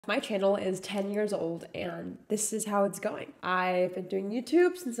My channel is 10 years old and this is how it's going. I've been doing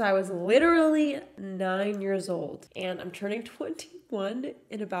YouTube since I was literally 9 years old and I'm turning 21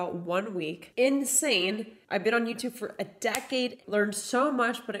 in about 1 week. Insane. I've been on YouTube for a decade, learned so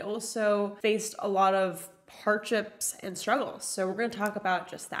much, but I also faced a lot of hardships and struggles. So we're going to talk about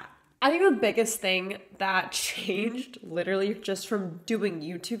just that. I think the biggest thing that changed literally just from doing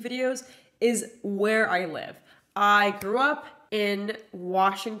YouTube videos is where I live. I grew up in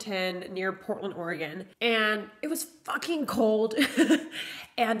Washington near Portland, Oregon, and it was fucking cold.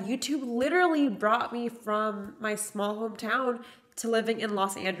 And YouTube literally brought me from my small hometown to living in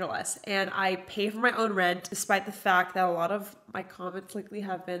Los Angeles. And I pay for my own rent, despite the fact that a lot of my comments lately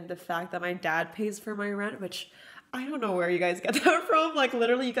have been the fact that my dad pays for my rent, which I don't know where you guys get that from. Like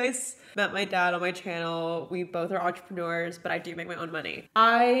literally you guys met my dad on my channel. We both are entrepreneurs, but I do make my own money.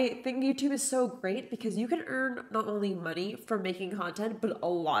 I think YouTube is so great because you can earn not only money from making content, but a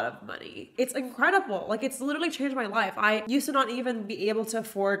lot of money. It's incredible. Like it's literally changed my life. I used to not even be able to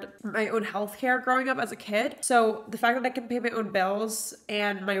afford my own healthcare growing up as a kid. So the fact that I can pay my own bills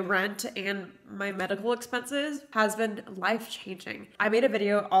and my rent and my medical expenses has been life-changing. I made a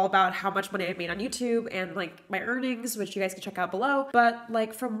video all about how much money I made on YouTube and like my earnings, which you guys can check out below. But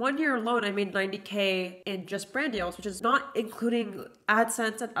like from 1 year alone, I made 90K in just brand deals, which is not including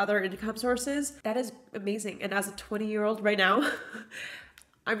AdSense and other income sources. That is amazing. And as a 20-year-old right now,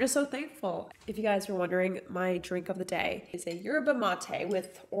 I'm just so thankful. If you guys are wondering, my drink of the day is a yerba mate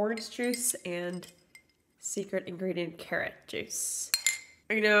with orange juice and secret ingredient carrot juice.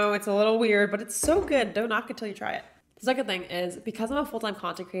 I know it's a little weird, but it's so good. Don't knock it till you try it. The second thing is because I'm a full-time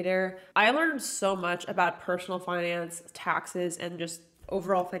content creator, I learned so much about personal finance, taxes, and just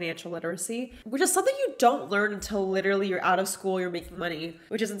overall financial literacy, which is something you don't learn until literally you're out of school, you're making money,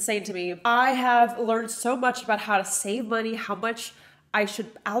 which is insane to me. I have learned so much about how to save money, how much I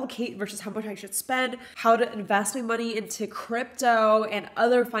should allocate versus how much I should spend, how to invest my money into crypto and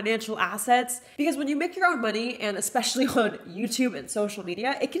other financial assets. Because when you make your own money, and especially on YouTube and social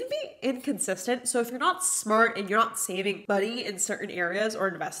media, it can be inconsistent. So if you're not smart and you're not saving money in certain areas or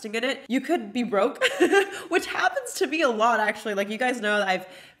investing in it, you could be broke, which happens to me a lot actually. Like you guys know that I've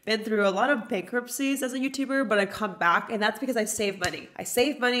been through a lot of bankruptcies as a YouTuber, but I come back and that's because I save money. I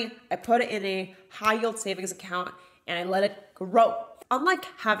save money, I put it in a high yield savings account and I let it grow. Unlike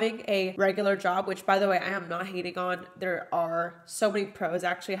having a regular job, which by the way, I am not hating on, there are so many pros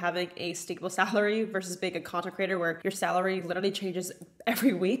actually having a stable salary versus being a content creator where your salary literally changes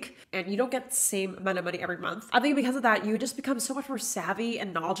every week and you don't get the same amount of money every month. I think because of that, you just become so much more savvy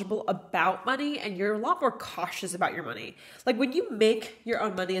and knowledgeable about money and you're a lot more cautious about your money. Like when you make your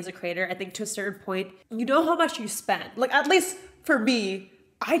own money as a creator, I think to a certain point, you know how much you spend. Like at least for me,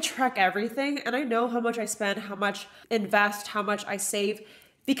 I track everything and I know how much I spend, how much invest, how much I save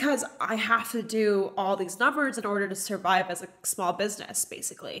because I have to do all these numbers in order to survive as a small business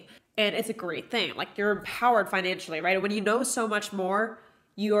basically. And it's a great thing. Like you're empowered financially, right? When you know so much more,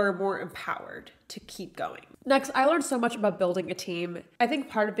 you're more empowered to keep going. Next, I learned so much about building a team. I think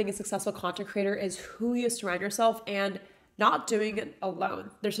part of being a successful content creator is who you surround yourself and not doing it alone.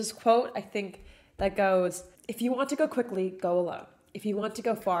 There's this quote I think that goes, if you want to go quickly, go alone. If you want to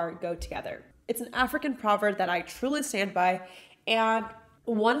go far, go together. It's an African proverb that I truly stand by. And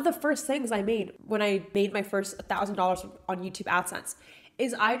one of the first things I made when I made my first $1,000 on YouTube AdSense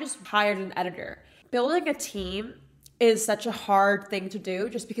is I just hired an editor. Building a team is such a hard thing to do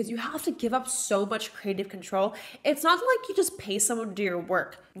just because you have to give up so much creative control. It's not like you just pay someone to do your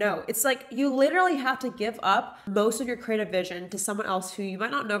work. No, it's like you literally have to give up most of your creative vision to someone else who you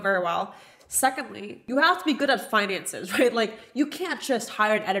might not know very well. Secondly, you have to be good at finances, right? Like you can't just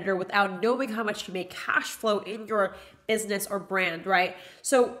hire an editor without knowing how much you make cash flow in your business or brand, right?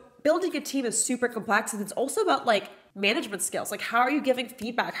 So building a team is super complex and it's also about like management skills. Like how are you giving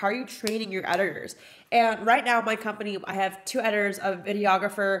feedback? How are you training your editors? And right now my company, I have 2 editors, a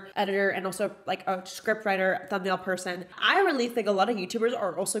videographer, editor, and also like a script writer, thumbnail person. I really think a lot of YouTubers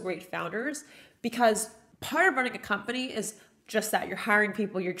are also great founders because part of running a company is just that. You're hiring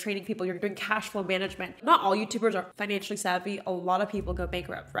people, you're training people, you're doing cash flow management. Not all YouTubers are financially savvy. A lot of people go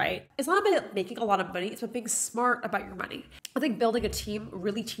bankrupt, right? It's not about making a lot of money. It's about being smart about your money. I think building a team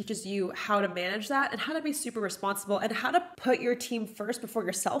really teaches you how to manage that and how to be super responsible and how to put your team first before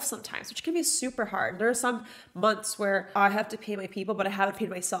yourself sometimes, which can be super hard. There are some months where I have to pay my people, but I haven't paid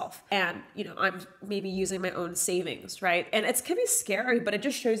myself. And, you know, I'm maybe using my own savings, right? And it can be scary, but it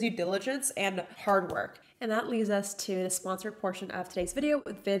just shows you diligence and hard work. And that leads us to the sponsored portion of today's video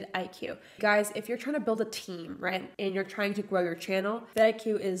with vidIQ. Guys, if you're trying to build a team, right, and you're trying to grow your channel,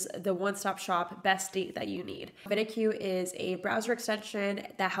 vidIQ is the one-stop shop bestie that you need. vidIQ is a browser extension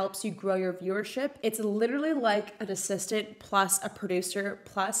that helps you grow your viewership. It's literally like an assistant plus a producer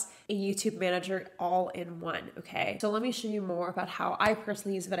plus a YouTube manager all in one, okay? So let me show you more about how I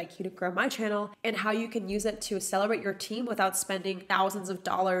personally use vidIQ to grow my channel and how you can use it to accelerate your team without spending thousands of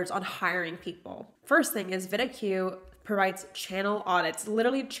dollars on hiring people. First thing is vidIQ provides channel audits,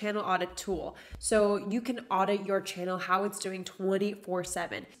 literally channel audit tool. So you can audit your channel, how it's doing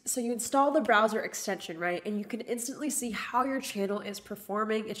 24/7. So you install the browser extension, right? And you can instantly see how your channel is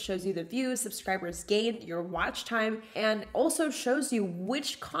performing. It shows you the views, subscribers gained, your watch time, and also shows you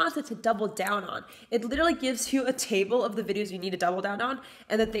which content to double down on. It literally gives you a table of the videos you need to double down on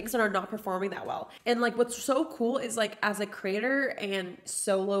and the things that are not performing that well. And like what's so cool is like as a creator and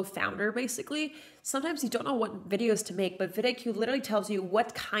solo founder, basically, sometimes you don't know what videos to make, but vidIQ literally tells you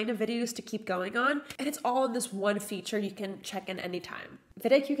what kind of videos to keep going on, and it's all in this one feature you can check in anytime.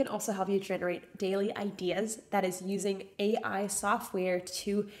 vidIQ can also help you generate daily ideas, that is using AI software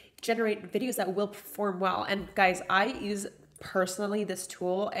to generate videos that will perform well. And guys, I use personally this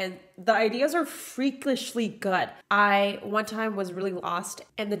tool and the ideas are freakishly good. I one time was really lost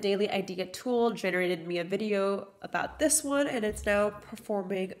and the daily idea tool generated me a video about this one and it's now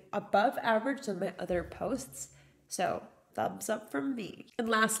performing above average than my other posts. So thumbs up from me. And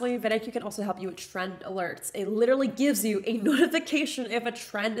lastly, vidIQ can also help you with trend alerts. It literally gives you a notification if a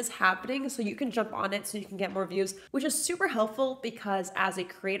trend is happening so you can jump on it so you can get more views, which is super helpful because as a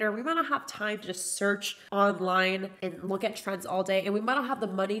creator, we might not have time to just search online and look at trends all day, and we might not have the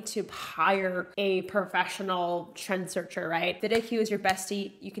money to hire a professional trend searcher, right? vidIQ is your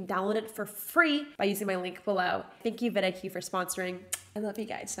bestie. You can download it for free by using my link below. Thank you, vidIQ, for sponsoring. I love you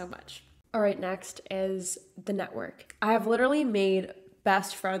guys so much. All right, next is the network. I have literally made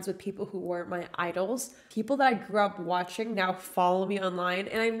best friends with people who were my idols. People that I grew up watching now follow me online.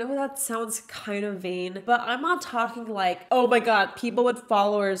 And I know that sounds kind of vain, but I'm not talking like, oh my God, people with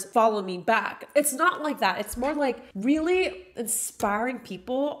followers follow me back. It's not like that. It's more like really inspiring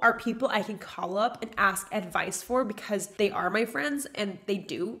people are people I can call up and ask advice for because they are my friends and they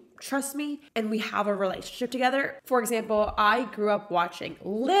do trust me and we have a relationship together. For example, I grew up watching,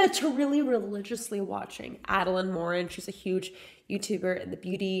 literally religiously watching Adeline Morin. She's a huge YouTuber in the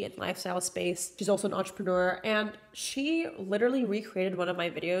beauty and lifestyle space. She's also an entrepreneur and she literally recreated one of my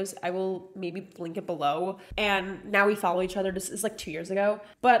videos. I will maybe link it below. And now we follow each other. This is like 2 years ago.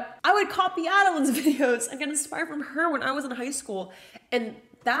 But I would copy Adeline's videos and get inspired from her when I was in high school. And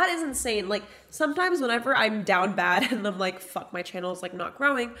that is insane. Like sometimes whenever I'm down bad and I'm like, fuck, my channel is like not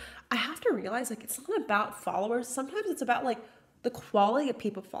growing, I have to realize like it's not about followers. Sometimes it's about like the quality of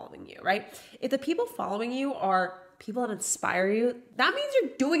people following you, right? If the people following you are people that inspire you, that means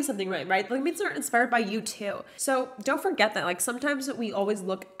you're doing something right? That means they're inspired by you too. So don't forget that. Like sometimes we always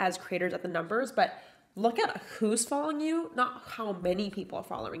look as creators at the numbers, but look at who's following you, not how many people are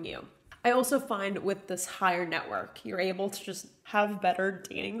following you. I also find with this higher network, you're able to just have better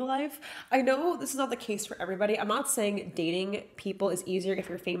dating life. I know this is not the case for everybody. I'm not saying dating people is easier if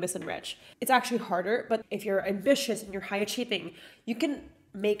you're famous and rich. It's actually harder, but if you're ambitious and you're high achieving, you can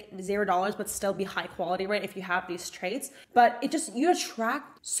make $0 but still be high quality, right? If you have these traits, but you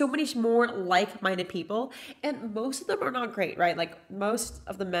attract so many more like-minded people and most of them are not great, right? Like most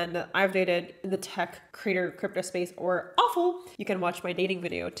of the men that I've dated in the tech creator crypto space are awful. You can watch my dating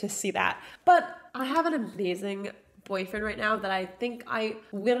video to see that, but I have an amazing boyfriend right now that I think I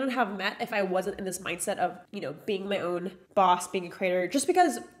wouldn't have met if I wasn't in this mindset of, you know, being my own boss, being a creator, just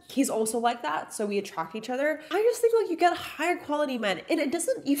because he's also like that. So we attract each other. I just think like you get higher quality men and it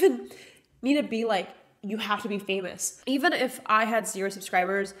doesn't even need to be like, you have to be famous. Even if I had 0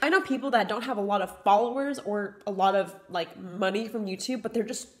 subscribers, I know people that don't have a lot of followers or a lot of like money from YouTube, but they're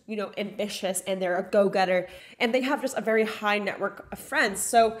just, you know, ambitious and they're a go-getter and they have just a very high network of friends.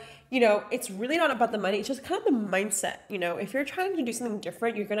 So, you know, it's really not about the money. It's just kind of the mindset. You know, if you're trying to do something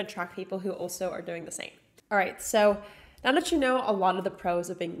different, you're going to attract people who also are doing the same. All right. So now that you know a lot of the pros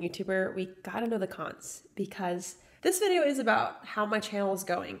of being a YouTuber, we got to know the cons because this video is about how my channel is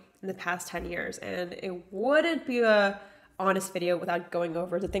going in the past 10 years, and it wouldn't be a honest video without going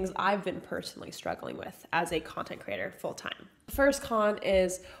over the things I've been personally struggling with as a content creator full-time. The first con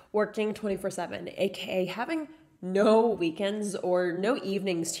is working 24/7, aka having no weekends or no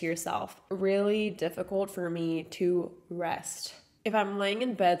evenings to yourself. Really difficult for me to rest. If I'm laying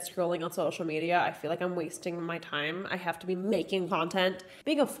in bed scrolling on social media, I feel like I'm wasting my time. I have to be making content.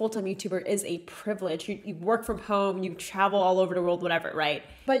 Being a full-time YouTuber is a privilege. You work from home, you travel all over the world, whatever, right?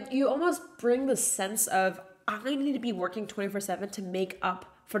 But you almost bring the sense of, I need to be working 24/7 to make up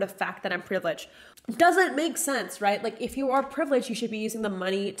for the fact that I'm privileged. Doesn't make sense, right? Like, if you are privileged, you should be using the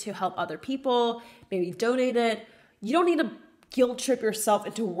money to help other people, maybe donate it. You don't need to guilt trip yourself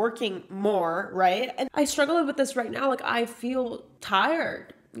into working more, right? And I struggle with this right now. Like, I feel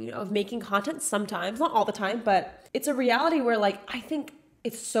tired, of making content sometimes, not all the time, but it's a reality where, like, I think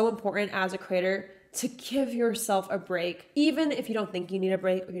it's so important as a creator to give yourself a break, even if you don't think you need a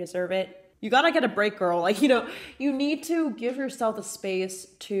break or you deserve it. You gotta get a break, girl. Like, you need to give yourself the space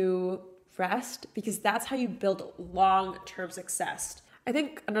to rest, because that's how you build long-term success. I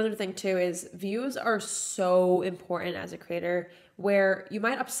think another thing too is views are so important as a creator, where you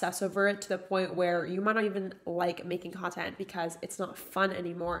might obsess over it to the point where you might not even like making content because it's not fun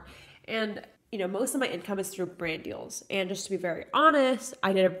anymore. And most of my income is through brand deals. And just to be very honest,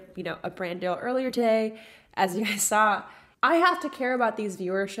 I did a brand deal earlier today. As you guys saw, I have to care about these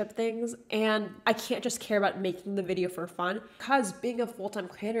viewership things, and I can't just care about making the video for fun, because being a full-time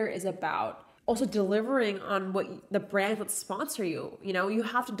creator is about also delivering on what the brands that sponsor you. You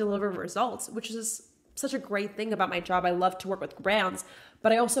have to deliver results, which is such a great thing about my job. I love to work with brands,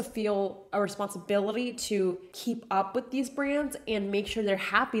 but I also feel a responsibility to keep up with these brands and make sure they're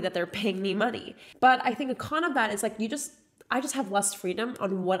happy that they're paying me money. But I think a con of that is like, I just have less freedom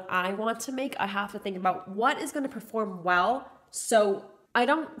on what I want to make. I have to think about what is going to perform well. So I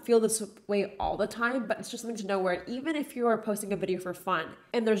don't feel this way all the time, but it's just something to know where even if you are posting a video for fun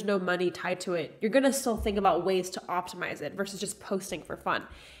and there's no money tied to it, you're going to still think about ways to optimize it versus just posting for fun.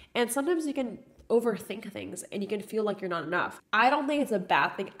 And sometimes you can overthink things and you can feel like you're not enough. I don't think it's a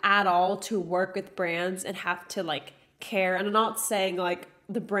bad thing at all to work with brands and have to care. And I'm not saying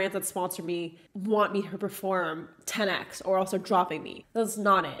the brands that sponsor me want me to perform 10x or also dropping me. That's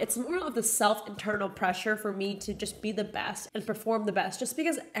not it. It's more of the self-internal pressure for me to just be the best and perform the best, just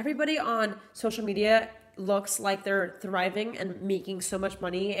because everybody on social media looks like they're thriving and making so much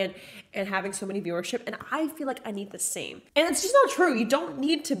money and having so many viewership, and I feel like I need the same. And it's just not true. You don't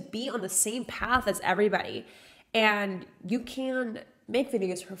need to be on the same path as everybody, and you can make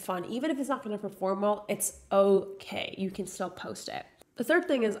videos for fun. Even if it's not going to perform well, it's okay. You can still post it. The third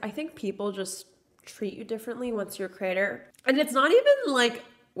thing is, I think people just treat you differently once you're a creator. And it's not even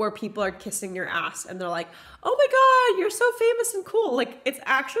where people are kissing your ass and they're like, oh my God, you're so famous and cool. It's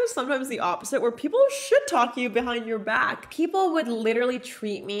actually sometimes the opposite, where people shit talk you behind your back. People would literally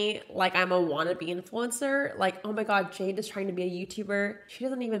treat me like I'm a wannabe influencer. Like, oh my God, Jade is trying to be a YouTuber. She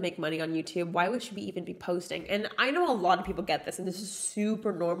doesn't even make money on YouTube. Why would she even be posting? And I know a lot of people get this, and this is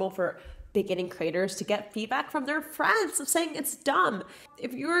super normal for beginning creators to get feedback from their friends of saying it's dumb.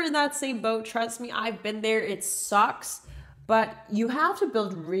 If you're in that same boat, trust me, I've been there. It sucks, but you have to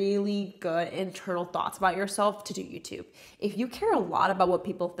build really good internal thoughts about yourself to do YouTube. If you care a lot about what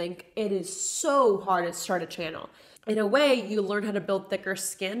people think, it is so hard to start a channel. In a way, you learn how to build thicker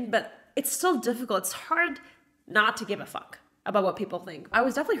skin, but it's still difficult. It's hard not to give a fuck about what people think. I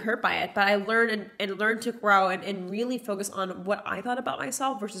was definitely hurt by it, but I learned and learned to grow and really focus on what I thought about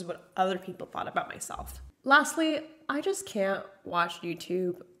myself versus what other people thought about myself. Lastly, I just can't watch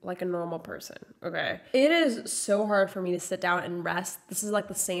YouTube like a normal person, okay? It is so hard for me to sit down and rest. This is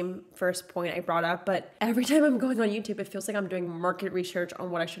the same first point I brought up, but every time I'm going on YouTube, it feels like I'm doing market research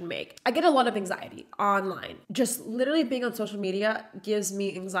on what I should make. I get a lot of anxiety online. Just literally being on social media gives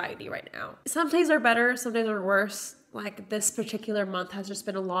me anxiety right now. Some days are better, some days are worse. This particular month has just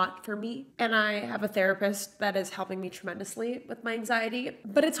been a lot for me, and I have a therapist that is helping me tremendously with my anxiety,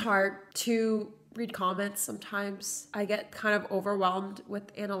 but it's hard to read comments sometimes. I get kind of overwhelmed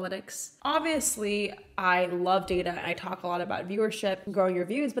with analytics. Obviously, I love data and I talk a lot about viewership and growing your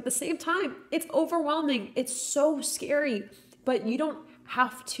views, but at the same time, it's overwhelming. It's so scary, but you don't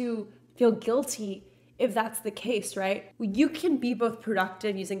have to feel guilty if that's the case, right? You can be both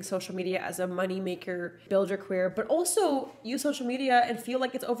productive using social media as a money maker, build your career, but also use social media and feel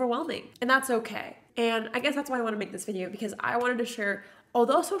like it's overwhelming, and that's okay. And I guess that's why I want to make this video, because I wanted to share,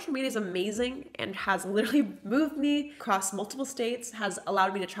 although social media is amazing and has literally moved me across multiple states, has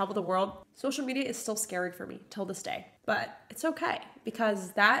allowed me to travel the world, social media is still scary for me till this day. But it's okay,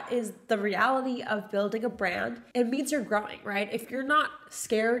 because that is the reality of building a brand. It means you're growing, right? If you're not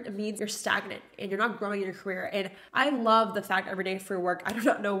scared, it means you're stagnant and you're not growing in your career. And I love the fact every day for work, I do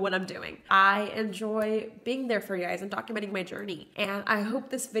not know what I'm doing. I enjoy being there for you guys and documenting my journey. And I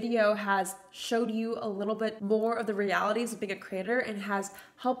hope this video has showed you a little bit more of the realities of being a creator and has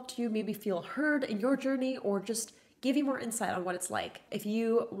helped you maybe feel heard in your journey, or just give you more insight on what it's like. If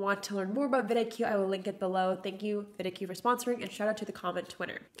you want to learn more about vidIQ, I will link it below. Thank you, vidIQ, for sponsoring, and shout out to the comment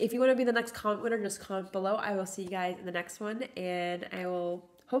winner. If you want to be the next comment winner, just comment below. I will see you guys in the next one, and I will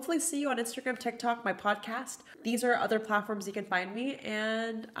hopefully see you on Instagram, TikTok, my podcast. These are other platforms you can find me,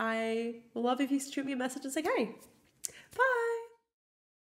 and I will love if you shoot me a message and say, hey.